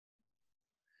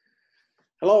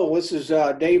Hello, this is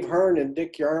Dave Hearn and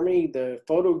Dick Yarmy, the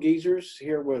Photo Geezers,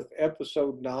 here with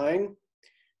episode 9.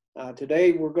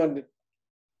 Today we're going to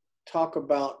talk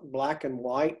about black and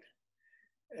white.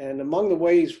 And among the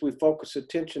ways we focus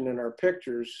attention in our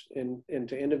pictures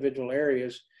into individual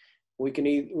areas, we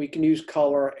can use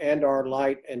color and our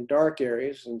light and dark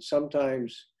areas. And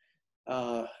sometimes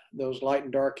those light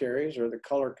and dark areas or the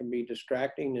color can be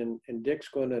distracting. And Dick's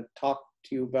going to talk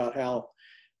to you about how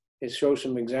it shows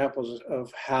some examples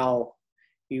of how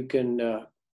you can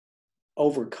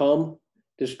overcome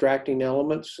distracting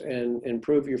elements and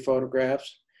improve your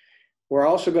photographs. We're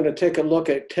also going to take a look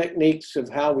at techniques of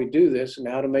how we do this and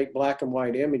how to make black and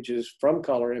white images from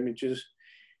color images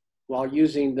while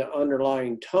using the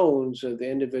underlying tones of the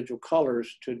individual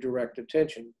colors to direct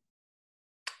attention.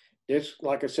 This,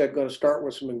 like I said, going to start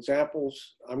with some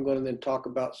examples. I'm going to then talk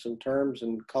about some terms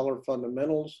and color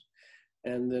fundamentals,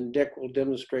 and then Dick will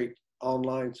demonstrate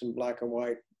online some black and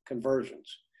white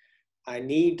conversions. I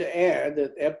need to add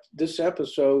that this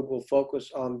episode will focus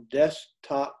on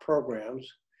desktop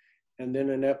programs, and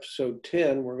then in episode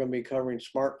 10, we're going to be covering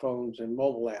smartphones and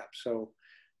mobile apps. So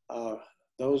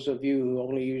those of you who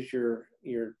only use your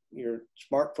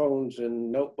smartphones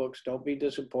and notebooks, don't be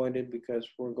disappointed because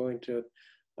we're going to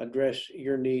address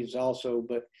your needs also,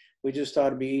 but we just thought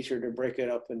it'd be easier to break it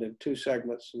up into 2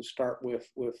 segments and start with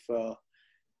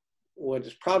what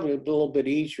is probably a little bit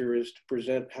easier is to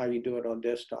present how you do it on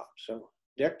desktop. So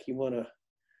Dick, you want to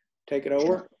take it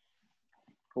over?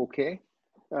 Okay.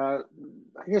 I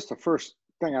guess the first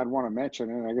thing I'd want to mention,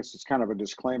 and I guess it's kind of a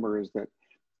disclaimer, is that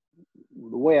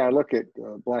the way I look at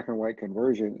black and white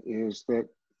conversion is that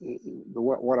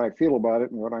what I feel about it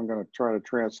and what I'm going to try to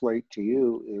translate to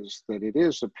you is that it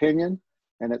is opinion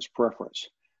and it's preference.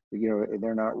 You know,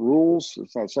 they're not rules.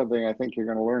 It's not something I think you're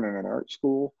going to learn in an art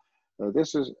school.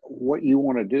 This is what you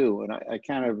want to do. And I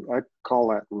call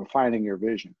that refining your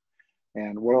vision.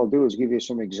 And what I'll do is give you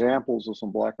some examples of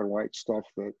some black and white stuff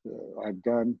that I've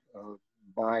done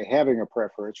by having a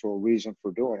preferential reason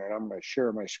for doing it. I'm going to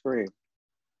share my screen.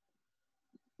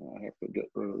 I have to get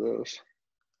rid of this.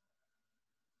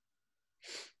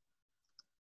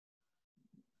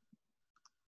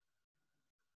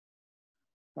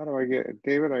 How do I get,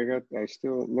 David, I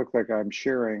still look like I'm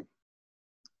sharing.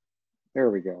 There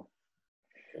we go.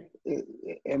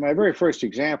 And my very first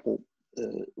example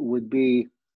would be,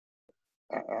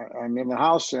 I'm in the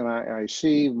house and I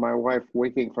see my wife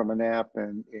waking from a nap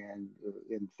and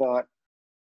in thought,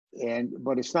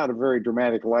 but it's not a very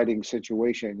dramatic lighting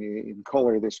situation. In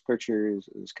color, this picture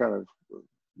is kind of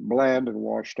bland and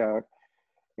washed out.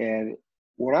 And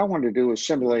what I want to do is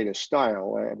simulate a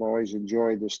style. I've always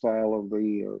enjoyed the style of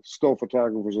the still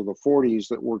photographers of the 40s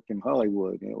that worked in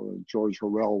Hollywood. You know, George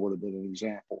Horrell would have been an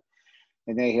example.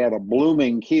 And they had a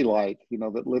blooming key light, you know,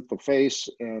 that lit the face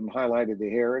and highlighted the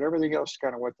hair, and everything else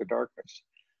kind of went to darkness.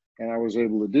 And I was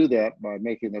able to do that by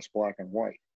making this black and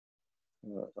white.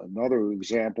 Another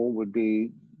example would be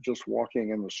just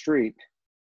walking in the street.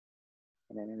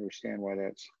 I don't understand why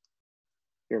that's,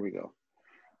 here we go.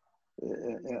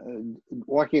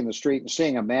 Walking in the street and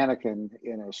seeing a mannequin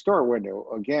in a store window.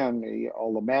 Again,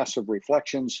 all the massive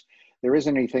reflections, there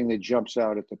isn't anything that jumps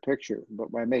out at the picture,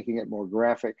 but by making it more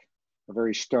graphic, a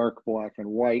very stark black and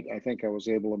white, I think I was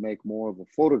able to make more of a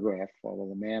photograph of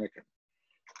the mannequin.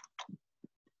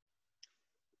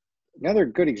 Another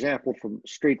good example from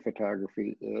street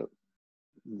photography, the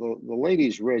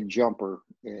lady's red jumper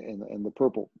and the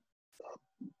purple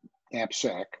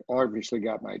knapsack obviously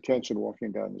got my attention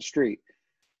walking down the street.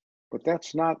 But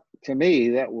that's not, to me,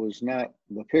 that was not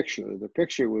the picture. The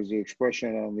picture was the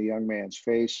expression on the young man's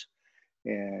face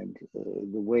and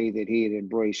the way that he had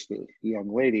embraced the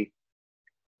young lady.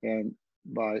 And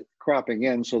by cropping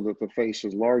in so that the face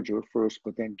is larger first,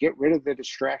 but then get rid of the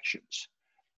distractions.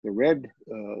 The red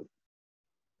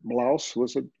blouse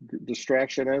was a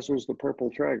distraction, as was the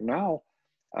purple track. Now,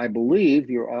 I believe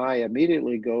your eye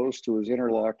immediately goes to his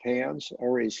interlocked hands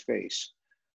or his face,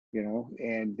 you know,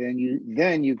 and then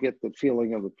you get the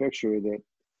feeling of the picture that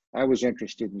I was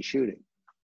interested in shooting.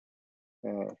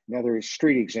 Another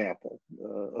street example,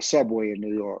 a subway in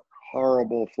New York.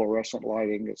 Horrible fluorescent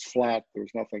lighting. It's flat.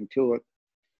 There's nothing to it.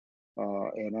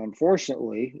 And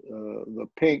unfortunately, the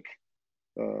pink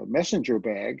messenger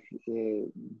bag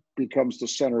becomes the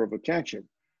center of attention.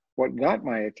 What got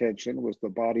my attention was the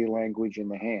body language in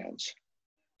the hands.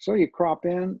 So you crop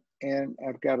in, and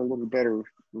I've got a little better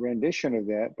rendition of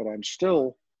that, but I'm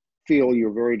still feel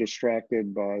you're very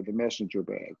distracted by the messenger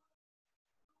bag.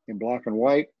 In black and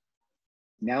white,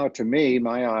 now to me,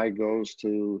 my eye goes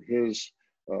to his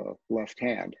left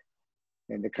hand.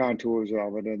 and the contours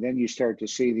of it. And then you start to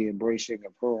see the embracing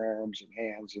of her arms and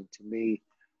hands. And to me,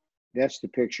 that's the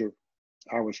picture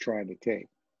I was trying to take.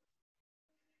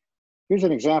 Here's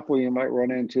an example you might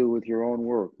run into with your own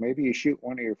work. Maybe you shoot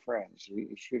one of your friends.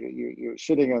 You're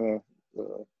sitting in a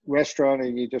restaurant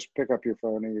and you just pick up your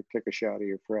phone and you take a shot of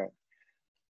your friend.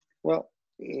 Well,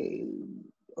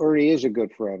 Ernie is a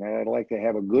good friend, and I'd like to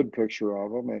have a good picture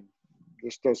of him. And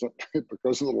this doesn't,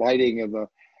 because of the lighting in the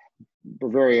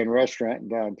Bavarian restaurant in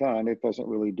downtown, it doesn't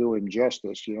really do him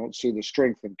justice. You don't see the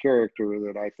strength and character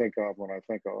that I think of when I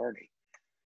think of Ernie.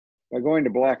 By going to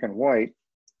black and white,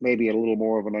 maybe a little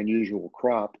more of an unusual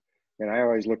crop, and I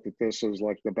always looked at this as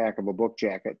like the back of a book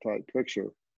jacket type picture,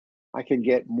 I can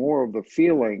get more of the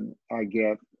feeling I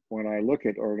get when I look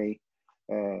at Ernie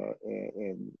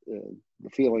and the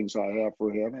feelings I have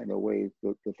for him and the way,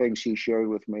 the things he shared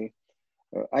with me.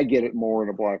 I get it more in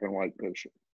a black and white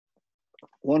picture.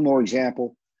 One more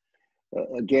example,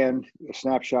 again, a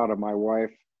snapshot of my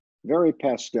wife, very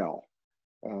pastel.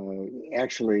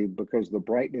 Actually, because the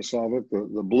brightness of it,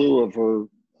 the blue of her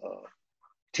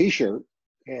t-shirt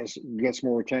gets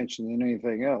more attention than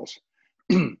anything else.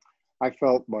 I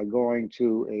felt by going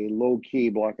to a low-key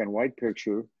black and white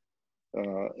picture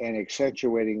and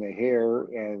accentuating the hair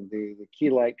and the key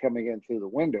light coming in through the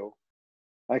window,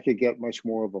 I could get much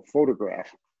more of a photograph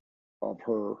of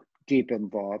her deep in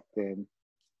thought than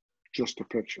just a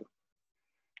picture.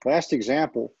 Last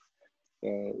example,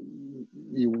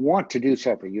 you want to do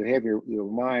something. You have your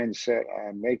mind set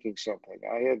on making something.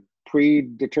 I had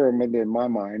predetermined in my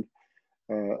mind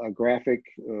a graphic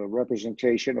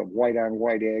representation of white on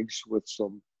white eggs with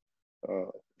some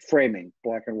framing,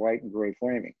 black and white and gray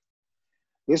framing.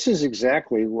 This is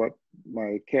exactly what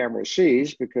my camera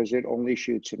sees because it only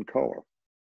shoots in color.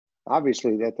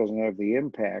 Obviously, that doesn't have the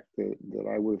impact that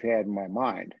I would have had in my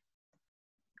mind.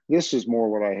 This is more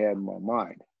what I had in my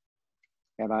mind.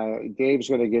 And Dave's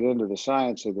going to get into the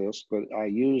science of this, but I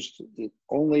used it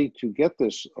only to get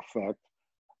this effect.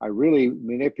 I really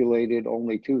manipulated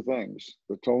only two things,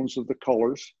 the tones of the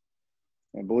colors.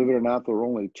 And believe it or not, there are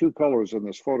only two colors in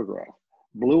this photograph,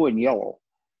 blue and yellow.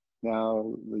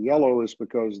 Now, the yellow is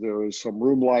because there is some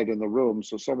room light in the room,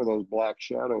 so some of those black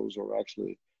shadows are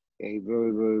actually a very,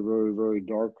 very, very, very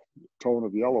dark tone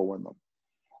of yellow in them.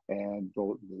 And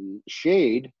the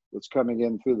shade that's coming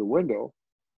in through the window,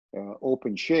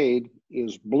 open shade,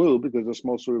 is blue because it's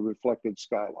mostly reflected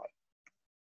skylight.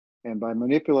 And by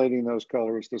manipulating those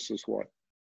colors, this is what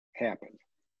happened.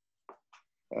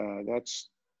 That's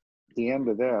the end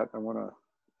of that. I want to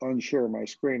unshare my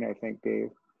screen, I think, Dave.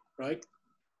 Right.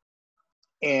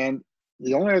 And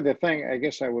the only other thing I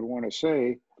guess I would want to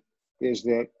say is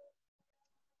that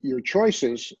your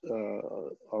choices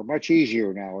are much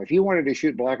easier now. If you wanted to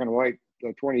shoot black and white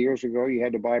 20 years ago, you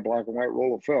had to buy a black and white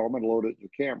roll of film and load it in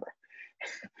your camera.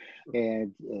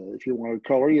 And if you wanted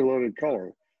color, you loaded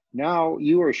color. Now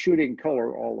you are shooting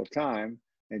color all the time,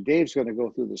 and Dave's going to go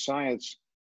through the science,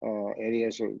 and he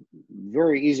has a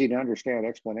very easy to understand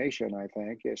explanation, I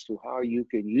think, as to how you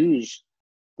can use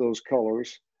those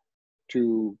colors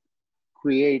to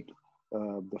create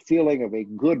the feeling of a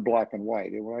good black and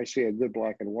white. And when I say a good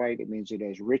black and white, it means it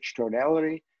has rich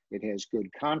tonality, it has good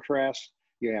contrast.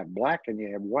 You have black and you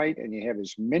have white, and you have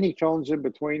as many tones in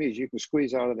between as you can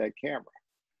squeeze out of that camera.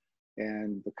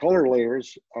 And the color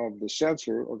layers of the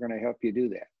sensor are going to help you do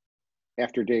that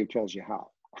after Dave tells you how.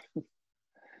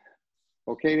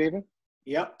 Okay, David?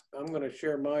 Yep, I'm going to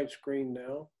share my screen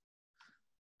now.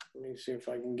 Let me see if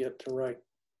I can get to right.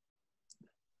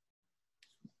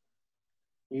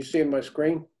 You see my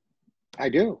screen? I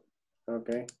do.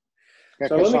 Okay.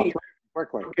 So let me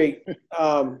quickly. Okay.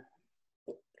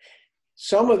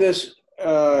 Some of this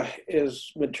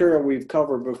is material we've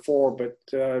covered before, but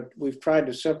we've tried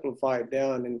to simplify it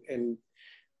down and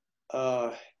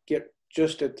get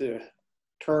just at the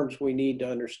terms we need to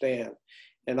understand.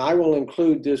 And I will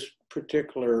include this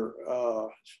particular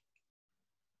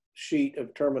sheet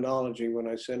of terminology when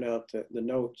I send out the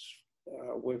notes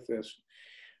with this.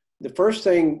 The first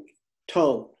thing,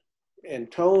 tone.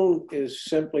 And tone is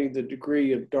simply the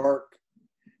degree of dark,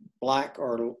 black,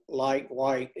 or light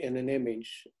white in an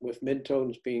image, with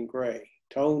midtones being gray.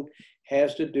 Tone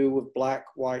has to do with black,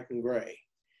 white, and gray.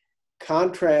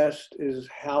 Contrast is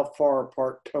how far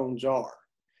apart tones are.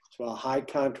 So a high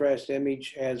contrast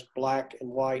image has black and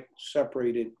white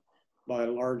separated by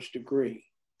a large degree.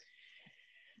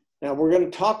 Now we're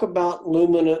going to talk about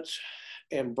luminance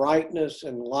and brightness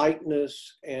and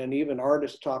lightness, and even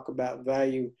artists talk about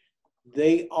value.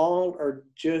 They all are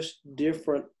just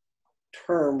different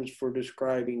terms for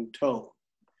describing tone.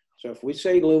 So if we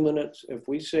say luminance, if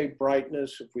we say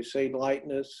brightness, if we say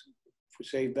lightness, if we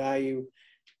say value,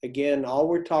 again, all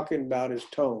we're talking about is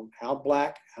tone, how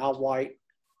black, how white,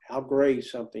 how gray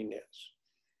something is.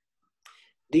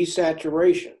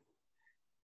 Desaturation.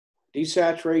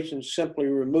 Desaturation simply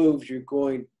removes,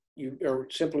 or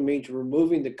simply means you're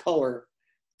removing the color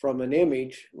from an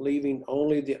image, leaving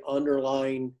only the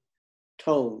underlying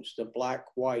tones, the black,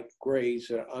 white, grays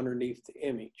that are underneath the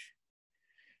image.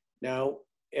 Now,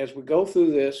 as we go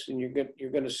through this, and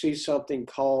you're going to see something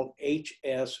called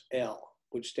HSL,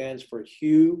 which stands for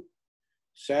hue,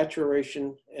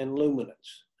 saturation, and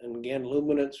luminance. And again,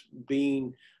 luminance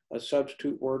being a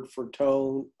substitute word for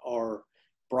tone or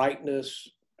brightness,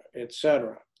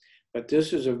 etc. But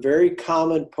this is a very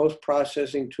common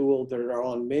post-processing tool that are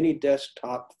on many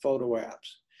desktop photo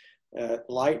apps.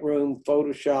 Lightroom,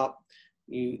 Photoshop,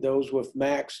 those with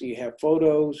Macs, you have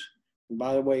photos. And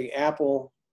by the way,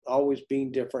 Apple, always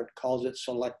being different, calls it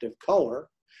selective color,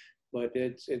 but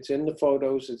it's in the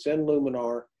photos, it's in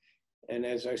Luminar. And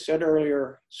as I said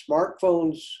earlier,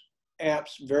 smartphones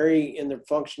apps vary in their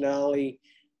functionality,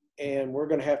 and we're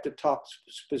going to have to talk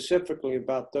specifically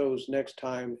about those next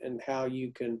time and how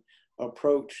you can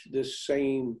approach this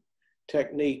same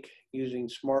technique using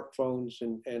smartphones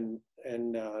and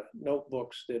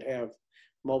notebooks that have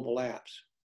mobile apps.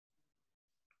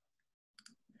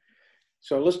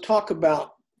 So let's talk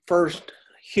about first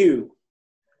hue.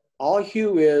 All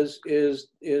hue is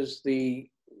the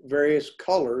various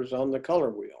colors on the color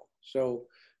wheel. So,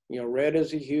 red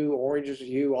is a hue, orange is a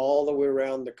hue, all the way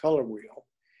around the color wheel.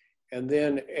 And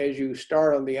then as you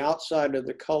start on the outside of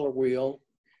the color wheel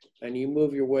and you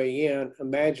move your way in,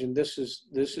 imagine this is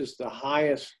the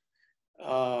highest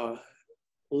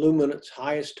luminance,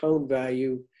 highest tone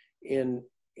value in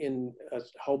a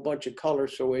whole bunch of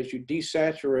colors. So as you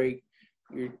desaturate,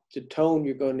 the tone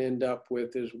you're going to end up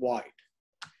with is white.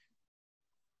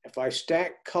 If I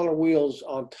stack color wheels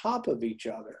on top of each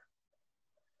other,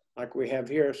 like we have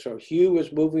here, so hue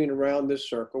is moving around this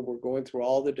circle. We're going through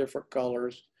all the different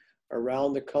colors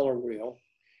around the color wheel.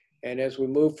 And as we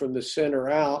move from the center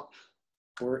out,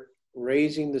 we're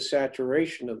raising the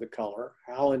saturation of the color,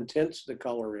 how intense the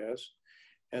color is.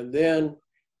 And then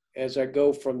as I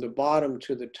go from the bottom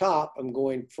to the top,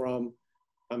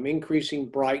 I'm increasing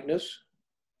brightness,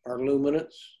 or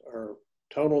luminance, or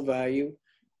tonal value.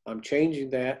 I'm changing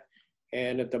that.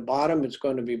 And at the bottom, it's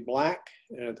going to be black.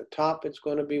 And at the top, it's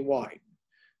going to be white.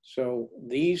 So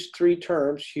these three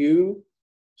terms, hue,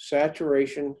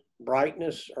 saturation,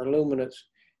 brightness, or luminance,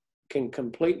 can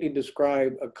completely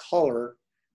describe a color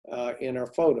in our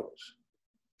photos.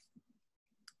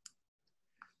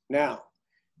 Now,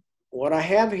 what I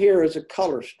have here is a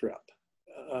color strip.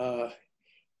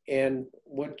 And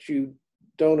what you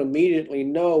don't immediately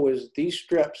know is these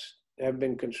strips have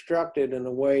been constructed in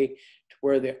a way to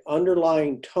where the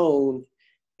underlying tone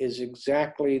is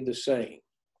exactly the same.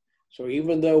 So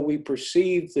even though we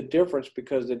perceive the difference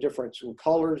because the difference in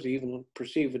colors, even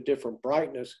perceive a different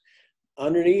brightness,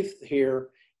 underneath here,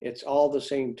 it's all the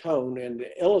same tone. And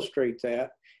to illustrate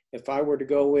that, if I were to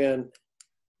go in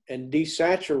and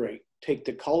desaturate, take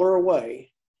the color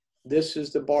away, this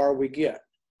is the bar we get.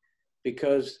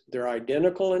 Because they're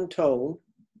identical in tone,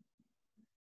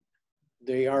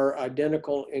 they are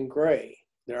identical in gray.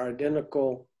 They're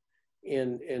identical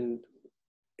in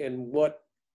what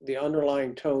the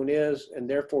underlying tone is, and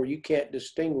therefore you can't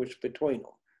distinguish between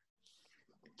them.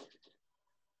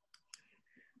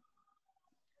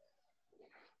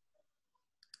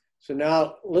 So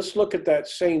now let's look at that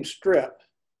same strip,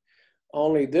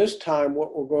 only this time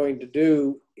what we're going to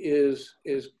do is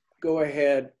go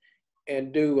ahead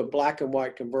and do a black and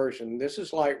white conversion. This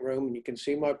is Lightroom, and you can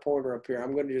see my pointer up here.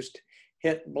 I'm going to just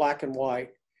hit black and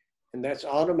white, and that's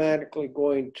automatically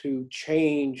going to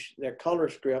change that color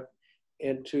strip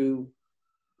into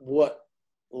what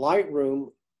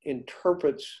Lightroom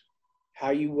interprets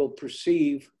how you will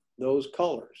perceive those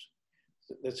colors.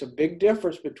 That's a big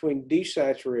difference between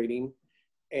desaturating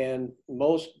and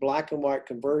most black and white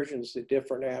conversions that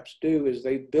different apps do. Is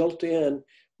they built in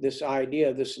this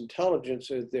idea, this intelligence,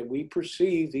 is that we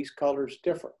perceive these colors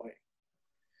differently.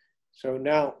 So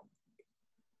now,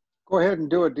 go ahead and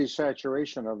do a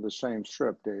desaturation of the same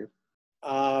strip, Dave.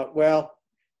 Well,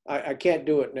 I can't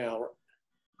do it now.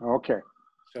 Okay.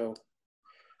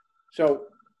 So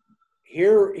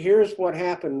here's what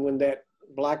happened when that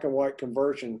black and white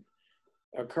conversion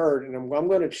occurred. And I'm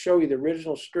going to show you the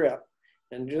original strip,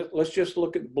 and let's just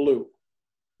look at blue.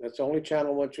 That's the only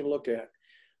channel I want you to look at.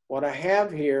 What I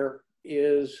have here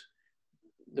is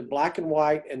the black and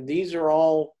white, and these are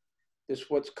all this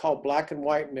what's called black and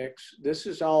white mix. This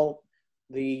is all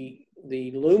the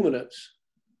luminance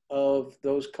of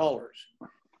those colors.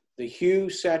 the hue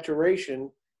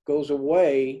saturation goes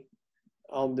away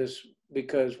on this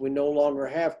because we no longer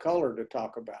have color to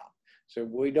talk about. So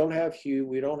we don't have hue,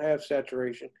 we don't have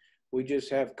saturation, we just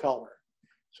have color.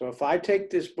 So if I take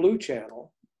this blue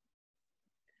channel,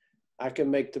 I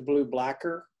can make the blue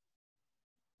blacker,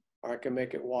 or I can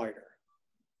make it whiter.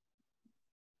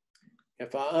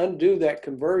 If I undo that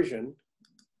conversion,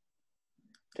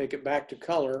 take it back to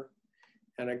color,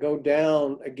 and I go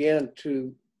down again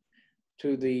to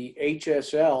the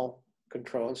HSL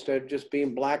control, instead of just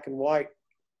being black and white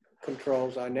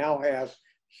controls, I now have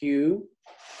hue,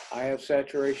 I have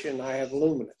saturation, I have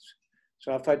luminance.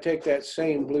 So if I take that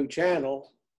same blue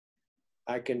channel,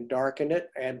 I can darken it,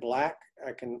 add black,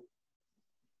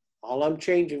 all I'm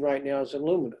changing right now is the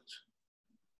luminance.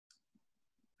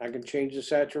 I can change the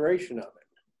saturation of it.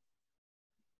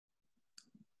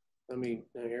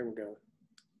 Here we go.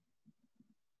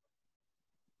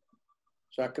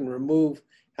 So I can remove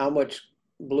how much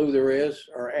blue there is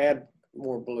or add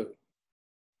more blue.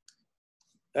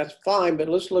 That's fine, but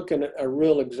let's look at a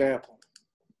real example.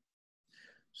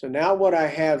 So now what I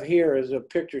have here is a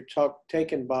picture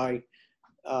taken by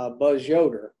Buzz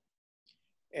Yoder.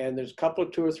 And there's a couple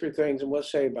of 2 or 3 things I want to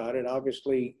say about it.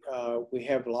 Obviously, we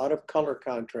have a lot of color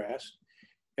contrast.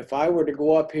 If I were to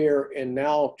go up here and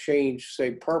now change,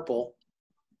 say, purple,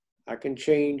 I can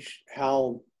change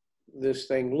how this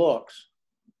thing looks.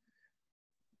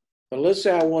 But let's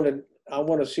say I want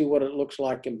to see what it looks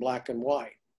like in black and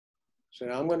white. So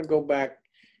now I'm going to go back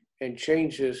and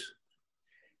change this.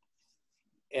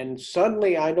 And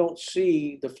suddenly I don't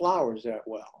see the flowers that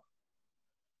well,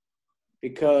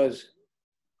 because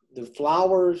the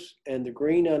flowers and the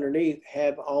green underneath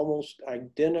have almost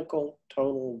identical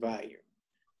tonal value.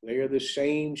 They are the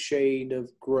same shade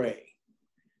of gray.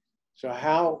 So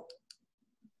how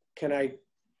can I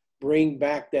bring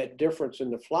back that difference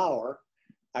in the flower?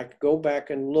 I could go back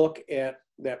and look at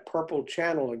that purple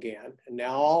channel again. And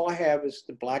now all I have is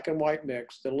the black and white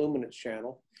mix, the luminance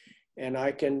channel, and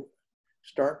I can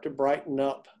start to brighten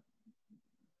up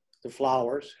the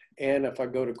flowers. And if I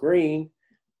go to green,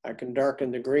 I can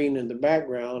darken the green in the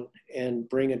background and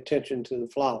bring attention to the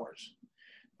flowers.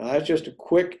 Now that's just a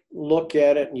quick look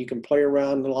at it, and you can play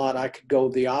around a lot. I could go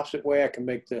the opposite way. I can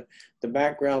make the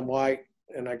background white,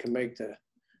 and I can make the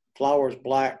flowers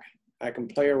black. I can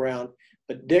play around.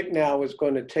 But Dick now is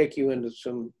going to take you into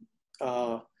some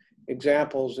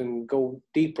examples and go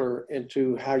deeper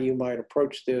into how you might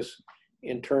approach this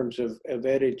in terms of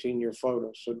editing your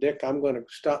photos. So Dick, I'm going to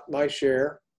stop my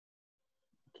share.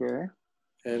 Okay.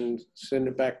 And send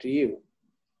it back to you.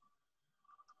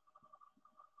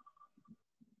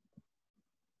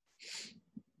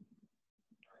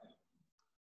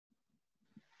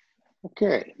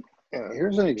 Okay,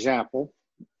 here's an example,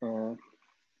 and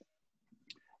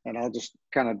I'll just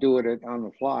kind of do it on the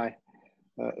fly.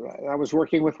 I was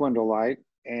working with window light,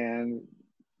 and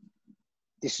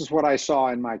this is what I saw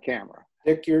in my camera.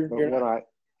 Dick,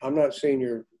 I'm not seeing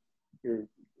you're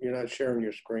not sharing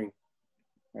your screen.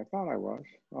 I thought I was.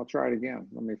 I'll try it again.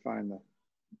 Let me find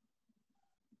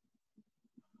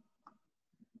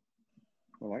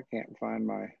well, I can't find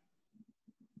my.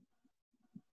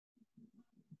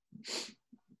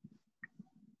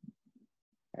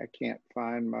 I can't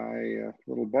find my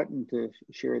little button to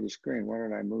share the screen. Why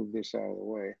don't I move this out of the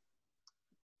way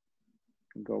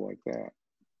and go like that?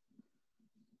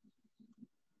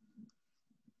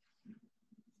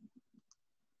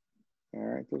 All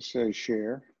right, this says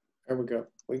share. There we go.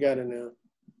 We got it now.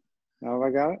 Now I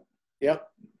got it? Yep.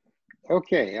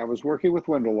 Okay, I was working with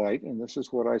window light, and this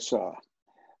is what I saw.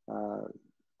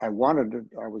 I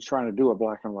was trying to do a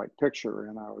black and white picture,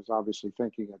 and I was obviously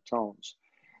thinking of tones.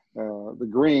 The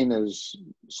green is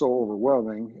so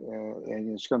overwhelming,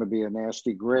 and it's going to be a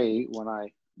nasty gray when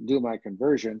I do my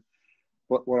conversion.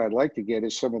 But what I'd like to get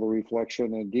is some of the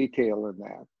reflection and detail in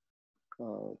that.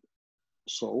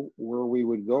 So where we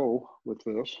would go with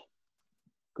this,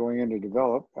 going into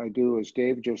develop, I do as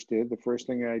Dave just did. The first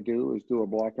thing I do is do a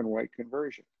black and white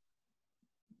conversion.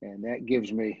 And that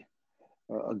gives me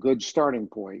a good starting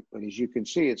point. But as you can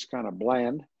see, it's kind of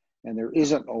bland, and there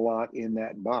isn't a lot in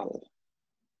that bottle.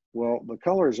 Well, the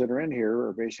colors that are in here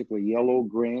are basically yellow,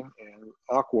 green, and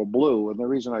aqua blue. And the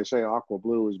reason I say aqua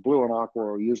blue is blue and aqua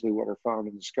are usually what are found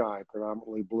in the sky,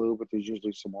 predominantly blue, but there's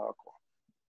usually some aqua.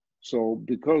 So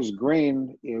because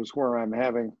green is where I'm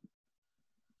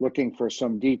looking for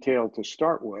some detail to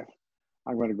start with,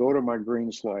 I'm going to go to my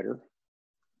green slider,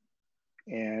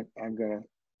 and I'm going to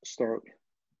start.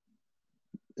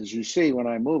 As you see, when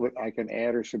I move it, I can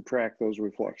add or subtract those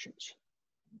reflections.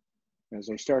 As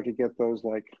I start to get those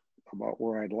like about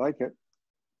where I'd like it,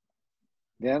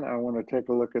 Then I want to take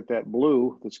a look at that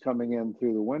blue that's coming in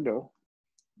through the window.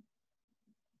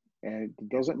 And it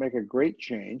doesn't make a great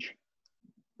change,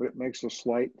 but it makes a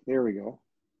slight, there we go.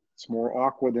 It's more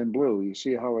aqua than blue. You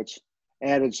see how it's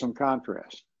added some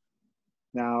contrast.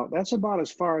 Now, that's about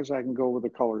as far as I can go with the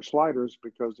color sliders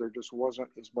because there just wasn't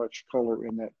as much color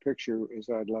in that picture as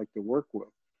I'd like to work with.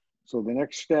 So the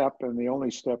next step, and the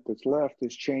only step that's left,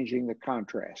 is changing the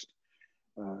contrast.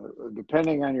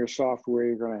 Depending on your software,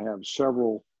 you're going to have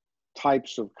several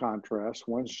types of contrast.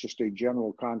 One's just a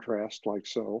general contrast like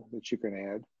so that you can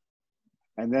add.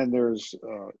 And then there's,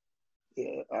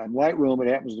 on Lightroom,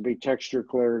 it happens to be texture,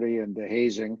 clarity, and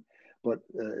dehazing. But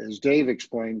as Dave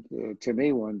explained to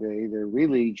me one day, they're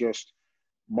really just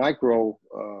micro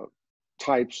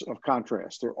types of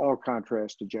contrast. They're all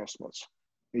contrast adjustments.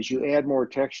 As you add more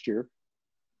texture,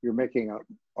 you're making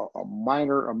a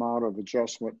minor amount of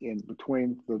adjustment in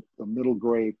between the middle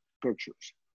gray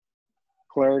pictures.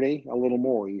 Clarity, a little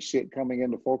more. You see it coming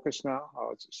into focus now, how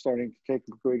it's starting to take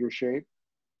a greater shape.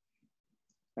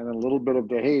 And a little bit of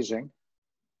dehazing,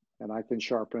 and I can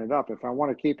sharpen it up. If I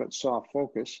want to keep it soft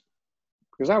focus,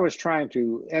 because I was trying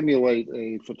to emulate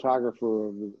a photographer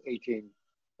of the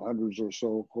 1800s or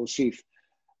so, Josef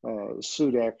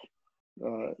Sudek.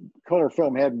 Color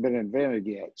film hadn't been invented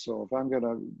yet. So if I'm going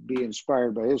to be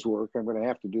inspired by his work, I'm going to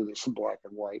have to do this in black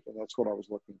and white. And that's what I was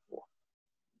looking for.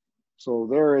 So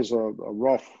there is a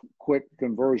rough, quick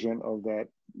conversion of that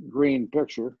green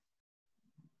picture.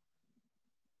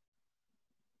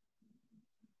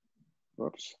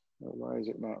 Whoops, why is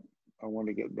it not? I want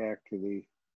to get back to the,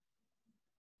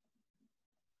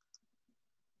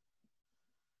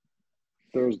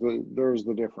 there's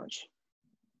the difference.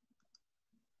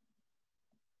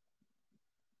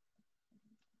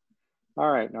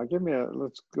 All right, now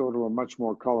let's go to a much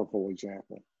more colorful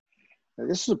example. Now,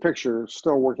 this is a picture,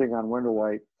 still working on window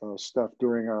light stuff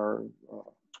during our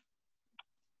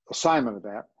assignment of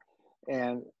that.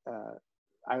 And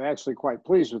I'm actually quite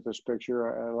pleased with this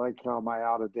picture. I like how my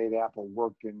out-of-date apple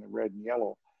worked in the red and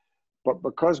yellow. But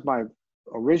because my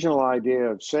original idea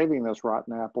of saving this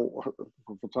rotten apple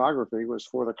for photography was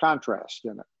for the contrast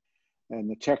in it and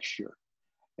the texture.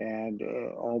 And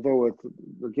although,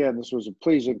 again, this was a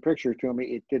pleasing picture to me,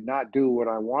 it did not do what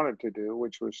I wanted to do,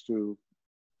 which was to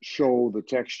show the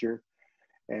texture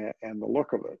and the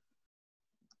look of it.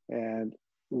 And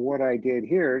what I did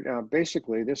here,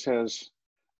 basically this has,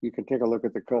 you can take a look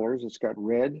at the colors. It's got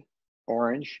red,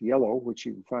 orange, yellow, which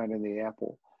you can find in the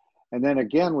apple. And then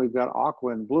again, we've got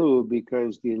aqua and blue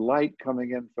because the light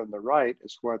coming in from the right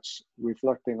is what's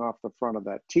reflecting off the front of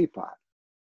that teapot.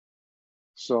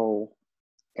 So,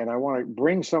 and I want to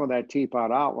bring some of that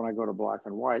teapot out when I go to black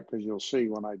and white, because you'll see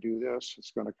when I do this,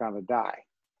 it's going to kind of die.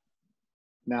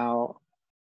 Now,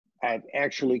 I've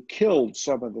actually killed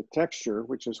some of the texture,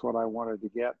 which is what I wanted to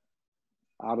get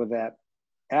out of that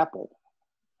apple.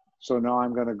 So now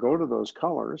I'm going to go to those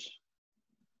colors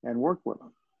and work with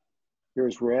them.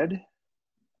 Here's red.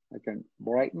 I can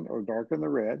brighten or darken the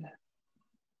red.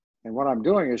 And what I'm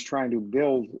doing is trying to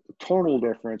build a tonal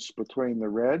difference between the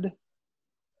red,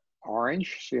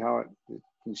 orange. See how you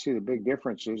can see the big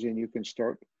differences, and you can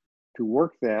start to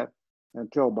work that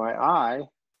until by eye,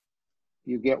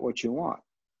 you get what you want.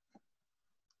 I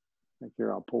think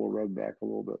here I'll pull the red back a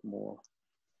little bit more.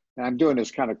 And I'm doing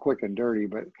this kind of quick and dirty,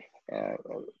 but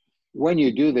when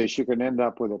you do this, you can end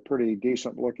up with a pretty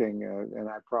decent looking, and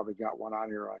I probably got one on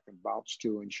here I can bounce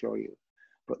to and show you.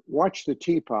 But watch the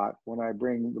teapot when I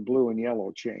bring the blue and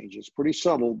yellow change. It's pretty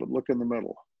subtle, but look in the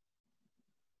middle.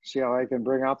 See how I can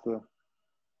bring out the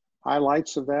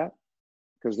highlights of that?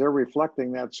 Because they're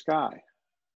reflecting that sky.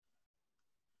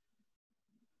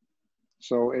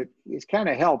 So it kind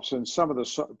of helps in some of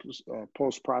the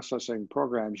post-processing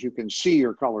programs. You can see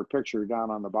your color picture down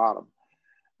on the bottom.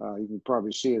 You can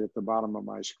probably see it at the bottom of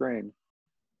my screen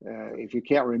if you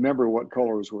can't remember what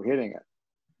colors were hitting it.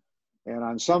 And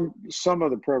on some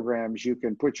of the programs, you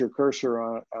can put your cursor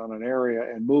on an area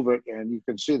and move it, and you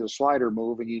can see the slider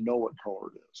move, and you know what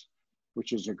color it is,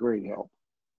 which is a great help.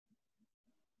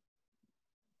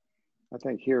 I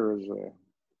think here is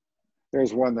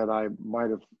there's one that I might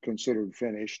have considered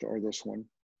finished, or this one.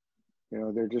 You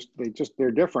know,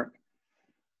 they're different,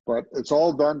 but it's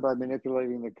all done by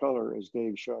manipulating the color, as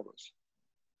Dave showed us.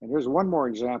 And here's one more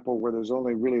example where there's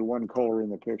only really one color in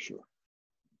the picture.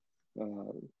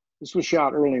 This was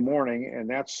shot early morning, and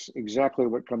that's exactly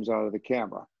what comes out of the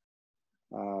camera.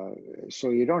 So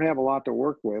you don't have a lot to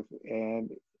work with,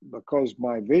 and because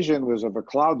my vision was of a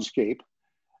cloudscape,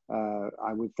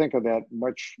 I would think of that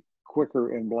much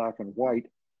quicker in black and white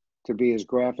to be as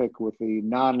graphic with the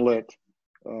non-lit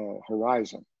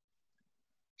horizon.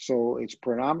 So it's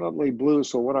predominantly blue.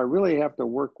 So what I really have to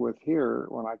work with here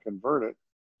when I convert it,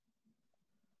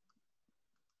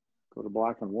 go to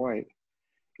black and white,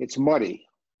 it's muddy.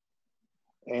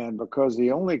 And because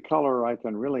the only color I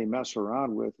can really mess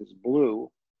around with is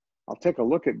blue, I'll take a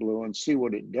look at blue and see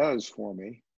what it does for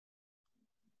me.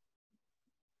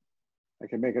 I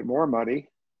can make it more muddy,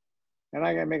 and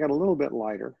I can make it a little bit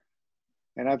lighter.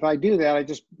 And if I do that, I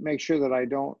just make sure that I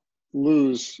don't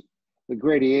lose the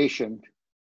gradation,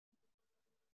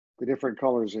 the different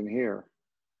colors in here.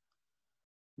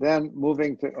 Then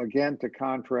moving to, again, to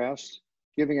contrast,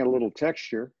 giving it a little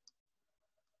texture,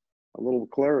 a little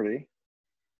clarity,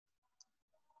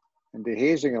 and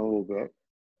dehazing a little bit.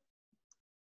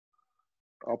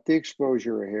 Up the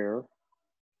exposure a hair.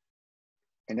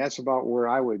 And that's about where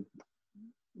I would,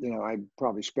 I'd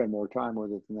probably spend more time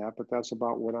with it than that, but that's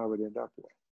about what I would end up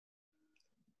with.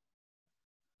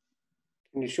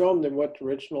 Can you show them what the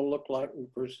original looked like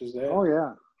versus that? Oh,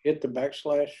 yeah. Hit the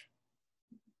backslash.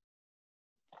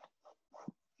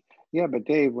 Yeah, but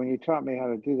Dave, when you taught me how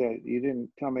to do that, you didn't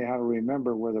tell me how to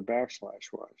remember where the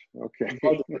backslash was. Okay.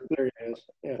 There it is.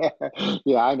 Yeah.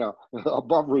 Yeah, I know.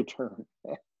 Above return.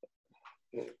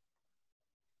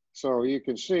 So you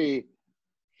can see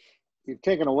you've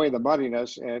taken away the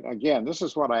muddiness. And again, this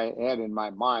is what I had in my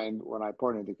mind when I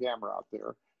pointed the camera out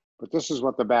there. But this is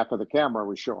what the back of the camera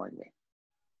was showing me.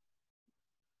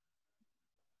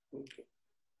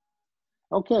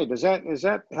 Okay, is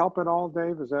that help at all,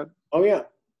 Dave? Is that? Oh yeah,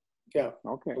 yeah.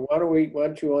 Okay. So why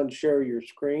don't you unshare your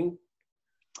screen?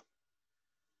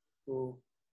 You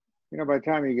know, by the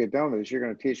time you get done with this, you're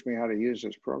going to teach me how to use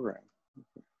this program.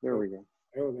 There we go.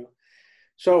 There we go.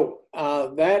 So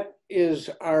that is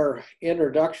our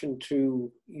introduction to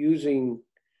using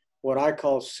what I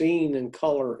call seeing in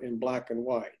color in black and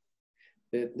white.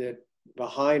 That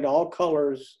behind all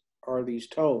colors are these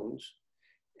tones,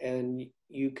 and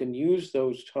you can use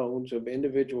those tones of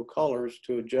individual colors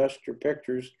to adjust your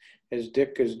pictures, as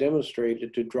Dick has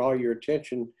demonstrated, to draw your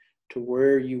attention to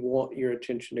where you want your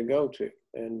attention to go to.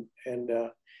 And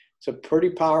it's a pretty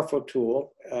powerful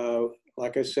tool.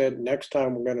 Like I said, next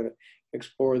time we're going to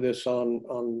explore this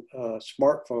on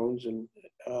smartphones and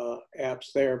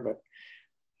apps there. But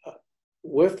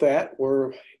with that,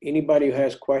 anybody who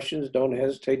has questions, don't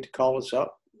hesitate to call us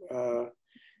up.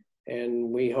 And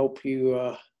we hope you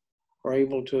are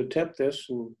able to attempt this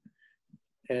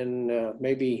and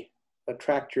maybe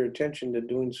attract your attention to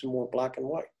doing some more black and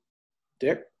white.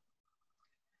 Dick?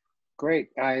 Great.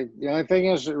 The only thing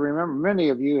is, remember, many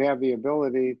of you have the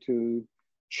ability to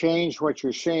change what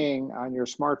you're seeing on your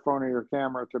smartphone or your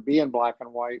camera to be in black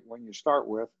and white when you start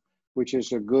with, which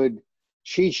is a good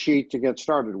cheat sheet to get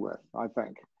started with, I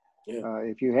think. Yeah.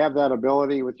 If you have that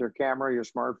ability with your camera, your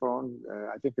smartphone,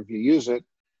 I think if you use it,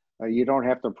 you don't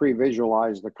have to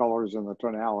pre-visualize the colors and the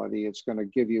tonality. It's going to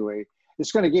give you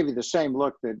the same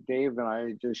look that Dave and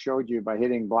I just showed you by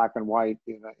hitting black and white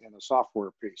in a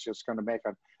software piece. It's going to make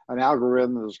an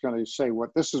algorithm that's going to say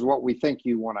this is what we think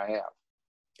you want to have.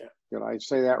 Yeah. Did I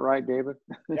say that right, David?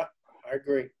 Yeah, I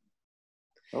agree.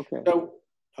 Okay. So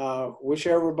wish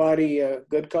everybody a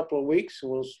good couple of weeks.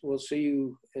 We'll see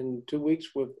you in 2 weeks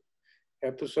with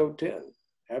episode 10.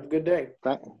 Have a good day.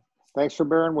 Thanks for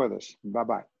bearing with us.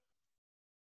 Bye-bye.